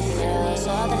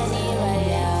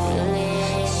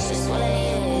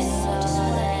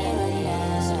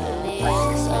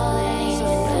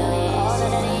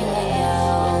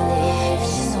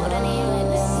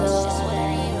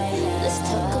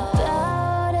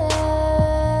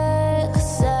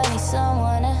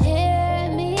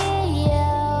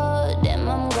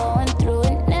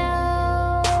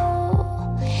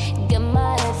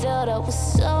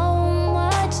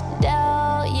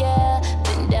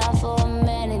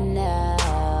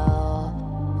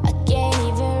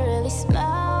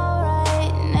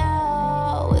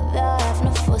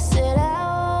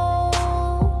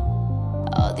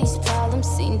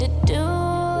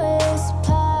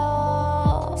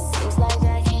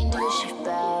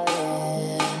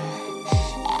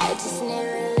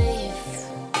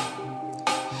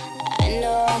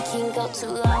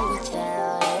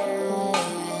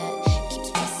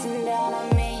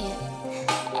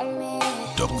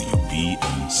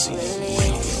 WBMC Radio.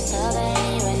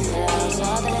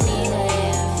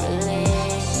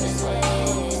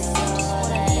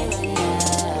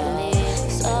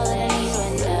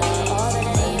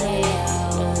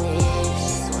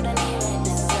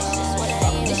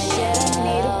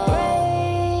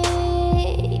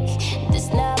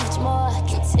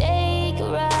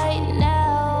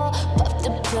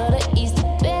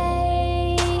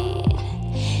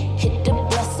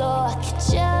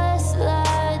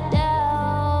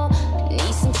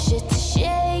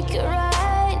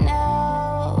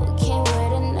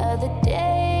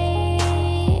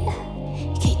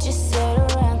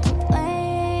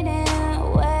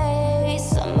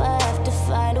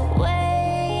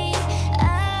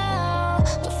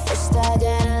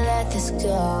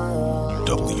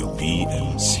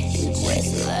 WBMC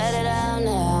Radio. Let it out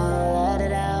now, let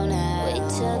it out now. Wait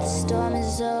till the storm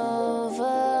is over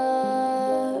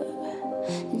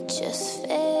and just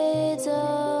fades away.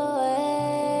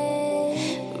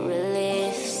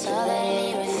 Relief, it's all that I need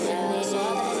right now. It's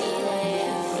all that I need right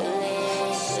now. Relief,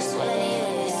 it's just what I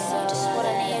need right now. Just what I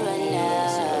need right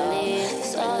now. Relief,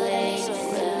 it's all that I need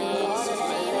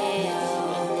right now.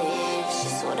 Relief, it's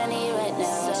just what I need right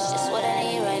now. It's just what I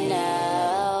need right now.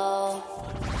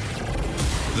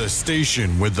 The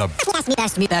station with the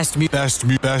best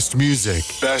music.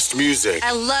 Best music.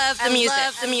 I love the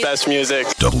music. Best music.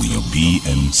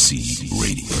 WBMC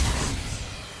Radio.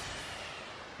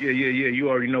 Yeah. You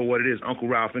already know what it is. Uncle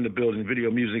Ralph in the building. Video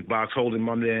music box holding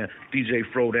my man DJ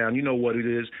Fro down. You know what it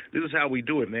is. This is how we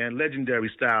do it, man. Legendary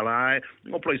style, all right?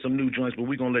 We're going to play some new joints, but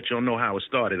we're going to let y'all know how it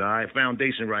started, all right?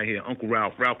 Foundation right here. Uncle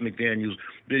Ralph McDaniels,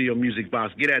 video music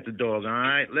box. Get at the dog, all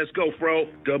right? Let's go, Fro.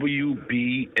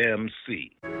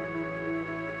 WBMC.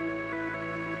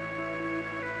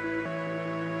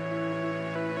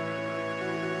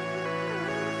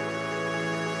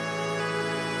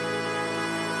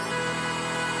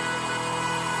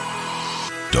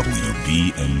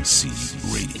 WBMC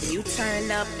Radio. You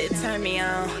turn up, it turn me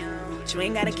on. But you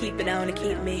ain't gotta keep it on to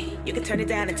keep me. You can turn it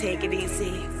down and take it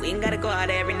easy. We ain't gotta go out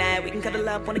every night. We can cuddle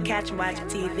up on the couch and watch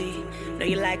TV. Know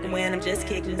you like it when I'm just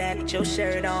kicking back with your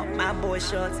shirt on, my boy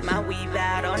shorts, my weave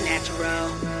out, all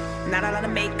natural. Not a lot of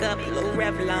makeup, a little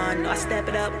Revlon. No, I step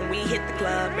it up when we hit the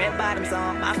club. Red bottoms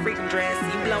on, my freaking dress.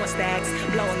 You blowing stacks,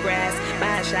 blowing grass,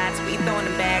 buying shots, we throwing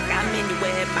them back. I'm in your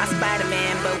web, my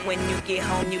Spider-Man. But when you get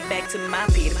home, you back to my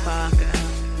Peter Parker.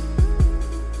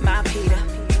 My Peter,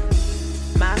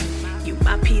 my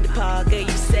Peter Parker. You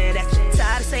said that you're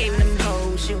tired of saving them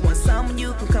hoes. You want someone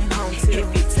you can come home to.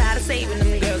 If you're tired of saving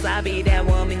them girls, I'll be that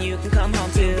woman you can come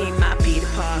home to. Be my Peter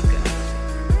Parker.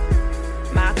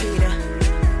 My Peter.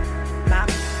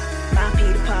 My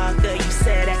Peter Parker, you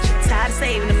said that you're tired of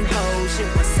saving them hoes. You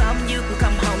want something you can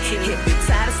come home to. If you're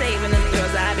tired of saving them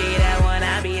girls, I'll be that one,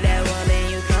 I'll be that one,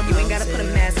 then you come home. You ain't gotta put a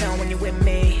mask on when you're with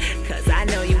me, cause I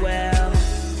know you well.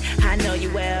 I know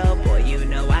you well, boy, you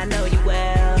know I know you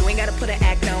well. You ain't gotta put an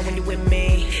act on when you're with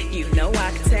me. You know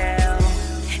I can tell.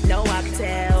 No, I can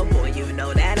tell, boy, you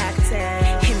know that I can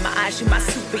tell. In my eyes, you my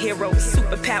superhero.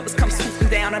 Superpowers come swooping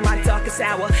down on my darkest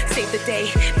hour. Save the day,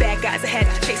 bad guys I had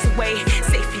to chase away.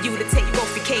 Safe for you to take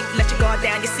off your cape, let your guard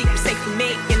down, your secret safe for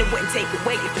me. And it wouldn't take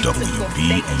away if you took off the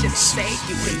fake. Just say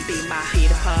you can be my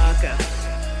Peter Parker.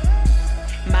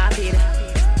 My Peter,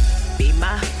 be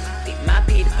my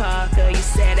Peter Parker. You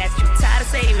said that you're tired of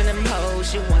saving them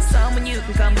hoes. You want someone you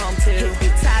can come home to. If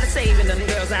you're tired of saving them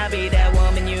girls, I'll be that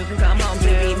woman you can come home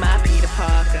to. Be my Peter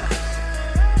Parker.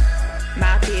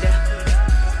 My Peter.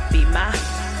 Be my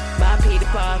Peter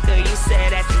Parker. You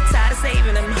said that you're tired of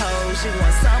saving them hoes. You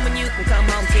want someone you can come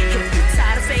home to. If you're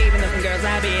tired of saving them girls,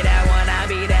 I'll be that one.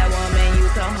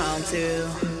 to.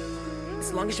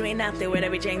 As long as you ain't out there with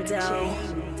every Jane Doe.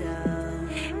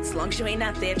 As long as you ain't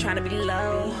out there trying to be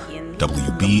low.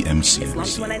 WBMC As long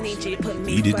as when I need you, put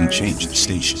me We didn't first. change the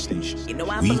station. You know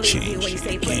I We believe you changed when you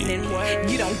say the putting game. in work.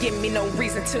 You don't give me no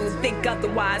reason to think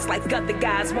otherwise. Like other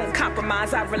guys won't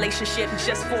compromise our relationship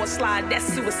just for a slide. That's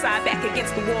suicide. Back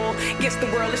against the wall, against the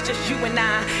world. It's just you and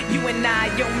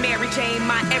I, your Mary Jane,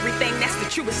 my everything. That's the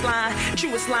truest line.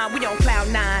 We on cloud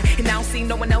 9, and I don't see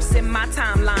no one else in my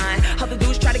timeline. Other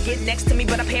dudes try to get next to me,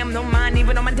 but I pay them no mind,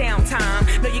 even on my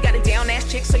downtime. No, you got a down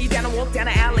ass chick, so you down to walk down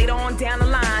the alley later on down the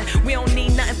line. We don't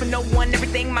need nothing from no one.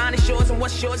 Everything mine is yours, and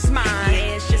what's yours is mine.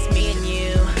 Yeah, it's just me and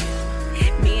you.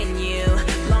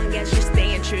 Long as you're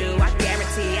staying true, I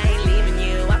guarantee I ain't leaving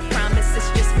you. I promise it's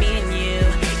just me and you.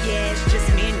 Yeah, it's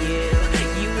just me and you.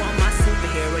 You are my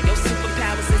superhero. Your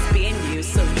superpowers is being you,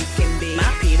 so you can be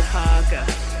my Peter Parker.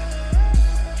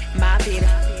 My Peter.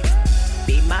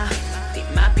 Be my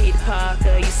Peter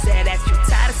Parker. You said that you're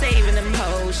tired of saving them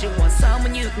hoes. You want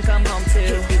someone you can come home to.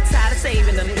 If you're tired of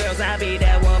saving them girls, I'll be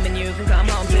that woman you can come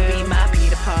home to. Be my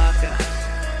Peter Parker.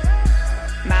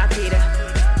 My Peter.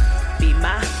 Be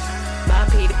my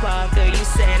Peter Parker. You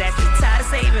said that you're tired of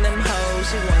saving them hoes.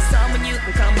 You want someone you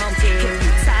can come home to. If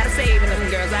you're tired of saving them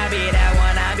girls, I'll be that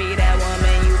one. I'll be that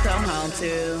woman you come home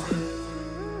to.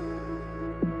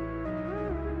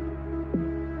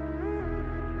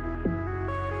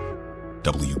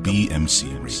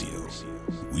 WBMC Radio.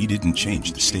 We didn't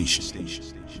change the station.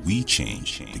 We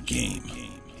changed the game.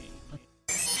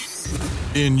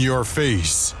 In your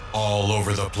face, all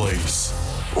over the place.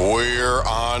 We're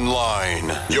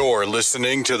online. You're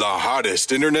listening to the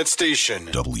hottest internet station.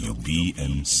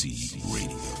 WBMC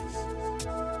Radio.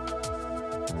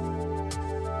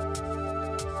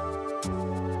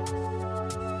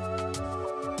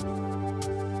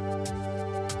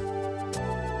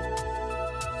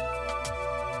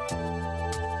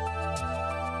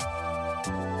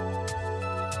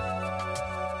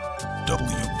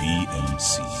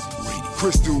 WBMC Radio.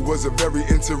 Crystal was a very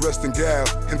interesting gal,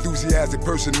 enthusiastic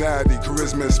personality,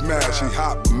 charisma and smile. She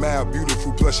hot, mild,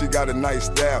 beautiful, plus she got a nice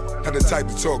style. Not the type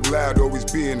to talk loud, always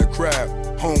be in the crowd.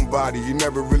 Homebody, you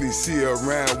never really see her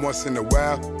around. Once in a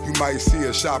while, you might see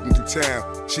her shopping through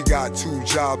town. She got 2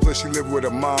 jobs, plus she live with her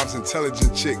mom's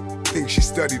intelligent chick. Think she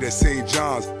studied at St.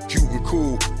 John's, cute and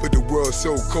cool, but the world's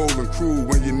so cold and cruel.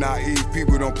 When you're naive,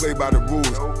 people don't play by the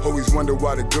rules. Always wonder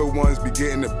why the good ones be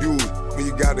getting abused. When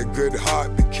you got a good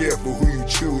heart, be careful who you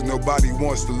choose. Nobody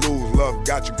wants to lose. Love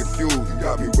got you confused. You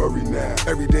got me worried now.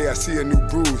 Every day I see a new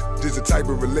bruise. This the type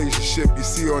of relationship you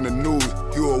see on the news.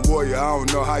 You a warrior, I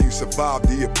don't know how you survive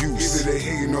the abuse. Either they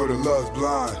hating or the love's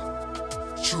blind.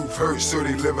 Truth hurts, so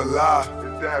they live a lie.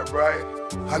 Is that right?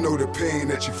 I know the pain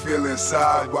that you feel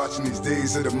inside, watching these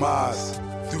days of demise.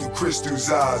 Through Crystal's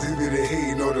eyes, either they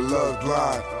hating or the love's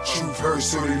blind. Truth hurts,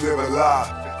 so they live a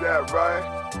lie. Is that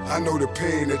right? I know the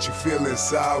pain that you feel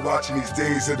inside, watching these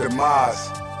days of demise.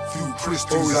 Through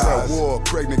Crystal's eyes. At war,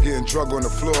 pregnant, getting drug on the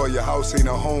floor. Your house ain't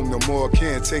a home no more,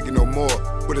 can't take it no more.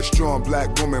 With a strong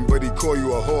black woman, but he call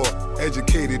you a whore.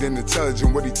 Educated and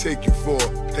intelligent, what he take you for?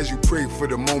 As you pray for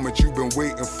the moment you've been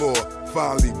waiting for.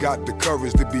 Finally got the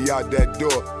courage to be out that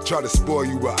door. Try to spoil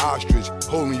you with ostrich,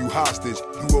 holding you hostage.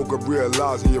 You woke up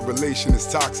realizing your relation is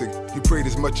toxic. You prayed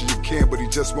as much as you can, but he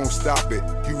just won't stop it.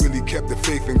 You really kept the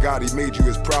faith in God, he made you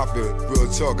his prophet.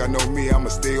 Real talk, I know me, I'ma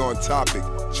stay on topic.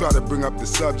 Try to bring up the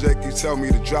subject, you tell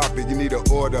me to drop it. You need an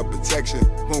order of protection,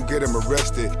 won't get him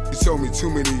arrested. You told me too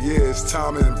many years,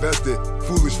 time invested.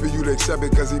 Foolish for you to accept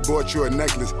it cause he bought you a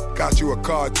necklace. Got you a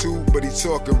car too, but he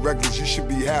talking reckless, you should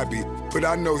be happy. But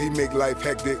I know he make life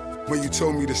hectic. When you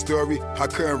told me the story, I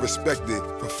couldn't respect it.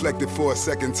 Reflected for a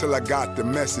second till I got the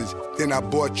message. Then I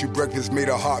bought you breakfast, made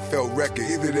a heartfelt record.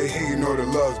 Either they hating or the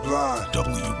love's blind.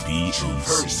 WBMC. Truth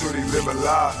hurts, so they live a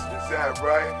lie. Is that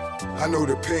right? I know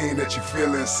the pain that you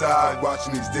feel inside,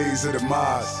 watching these days of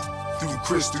demise. Through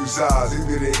Crystal's eyes,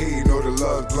 either they hating or the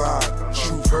love's blind.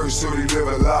 Truth hurts, so they live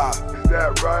a lie. Is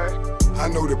that right? I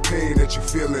know the pain that you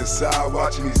feel inside,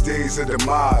 watching these days of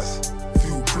demise.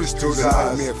 Through Crystal's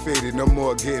eyes, nightmare faded, no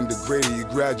more getting degraded. You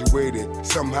graduated,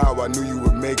 somehow I knew you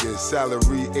would make it.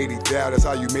 Salary 80,000, that's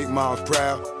how you make moms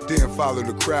proud. Didn't follow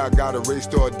the crowd, got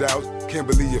erased all doubts. Can't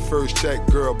believe your first check,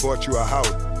 girl bought you a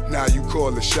house. Now you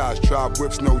call the shots, tribe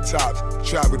whips, no tops.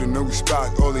 Travel to new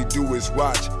spots, all they do is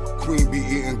watch. Queen be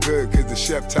eating good, cause the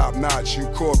chef top notch. You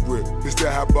corporate, we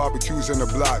still have barbecues on the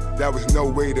block. That was no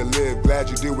way to live, glad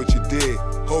you did what you did.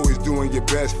 Always doing your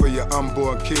best for your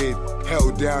unborn kid.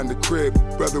 Held down the crib,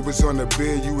 brother was on the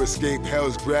bed. You escaped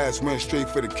hell's grass, went straight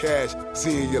for the cash.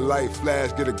 Seeing your life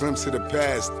flash, get a glimpse of the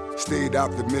past. Stayed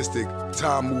optimistic,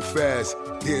 time moved fast.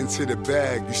 Getting to the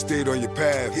bag, you stayed on your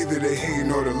path. Either they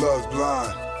hating or the love's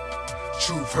blind.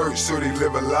 Truth hurts, so they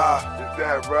live a lie. Is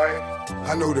that right?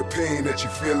 I know the pain that you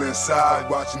feel inside,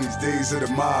 watching these days of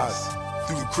demise.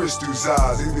 Through the crystal's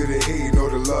eyes, either they hating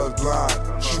or the love's blind.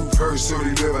 Truth hurts, so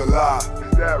they live a lie.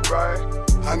 Is that right?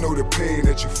 I know the pain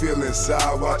that you feel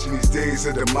inside, watching these days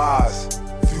of demise.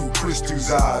 Through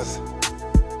crystal's eyes.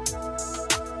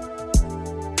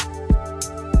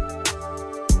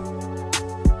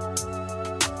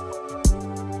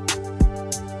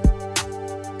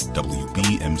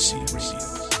 WBMC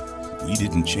Radio. We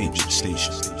didn't change the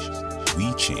station.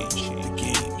 We changed the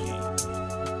game.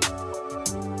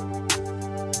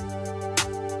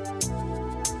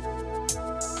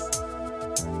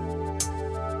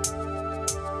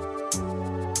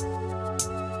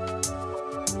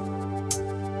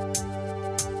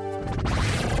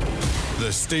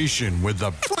 The station with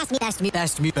the best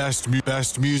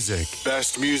music.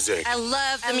 Best music. I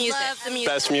love the music.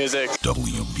 Best music.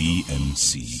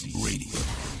 WBMC Radio.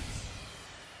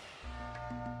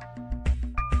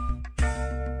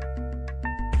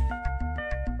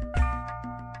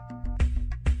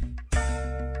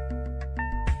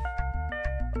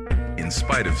 In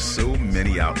spite of so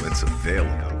many outlets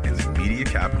available in the media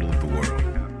capital of the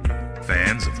world,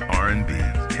 fans of R&B,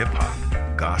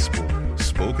 hip-hop, gospel,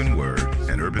 spoken word,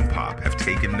 and urban pop have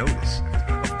taken notice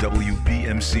of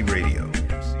WBMC Radio.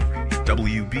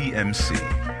 WBMC,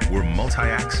 we're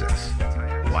multi-access.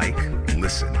 Like,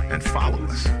 listen, and follow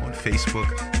us on Facebook,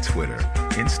 Twitter,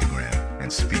 Instagram,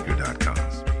 and Speaker.com.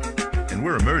 And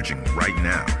we're emerging right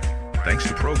now, thanks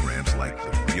to programs like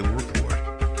The Real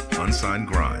Report, Unsigned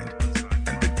Grind,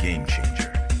 and The Game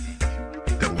Changer.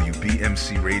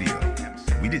 WBMC Radio.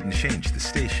 We didn't change the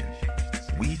station.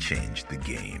 We changed the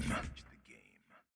game.